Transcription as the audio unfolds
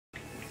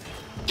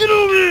Get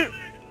over here!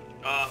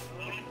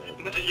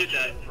 You're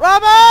dead.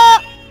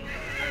 Robert!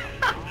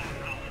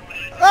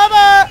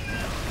 Robert!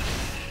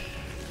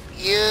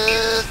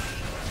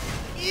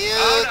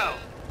 Oh no!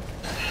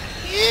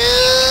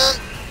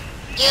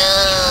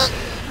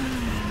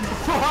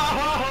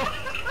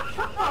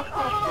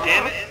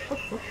 Damn it!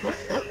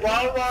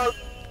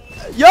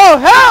 Yo,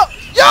 help!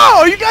 Yo,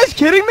 are you guys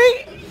kidding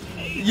me?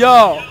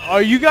 Yo,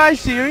 are you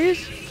guys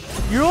serious?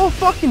 You're all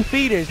fucking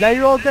feeders. Now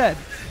you're all dead.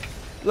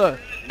 Look,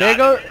 there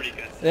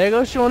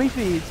goes Shawnee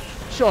feeds.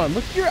 Sean,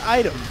 look at your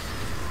items.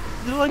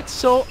 They're like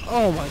so.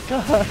 Oh my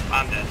god.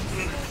 I'm dead.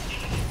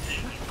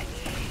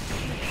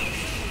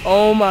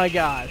 Oh my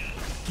god.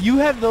 You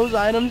have those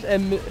items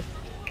and.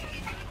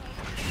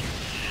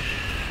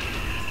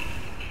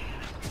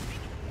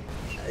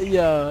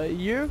 Yo,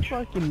 you're a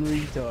fucking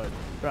retard,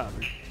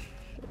 Robert.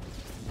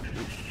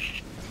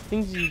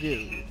 Things you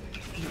do.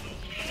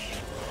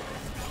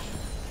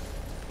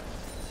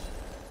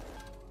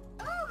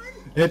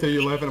 Anthony,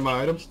 you laughing at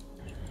my items?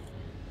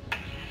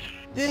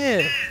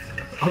 Yeah.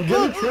 I'm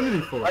getting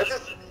Trinity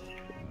Force.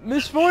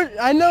 Misfortune.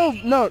 I know.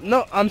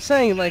 No. I'm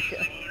saying like,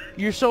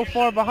 you're so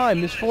far behind.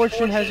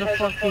 Misfortune has a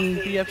fucking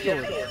BF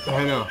sword.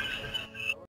 I know.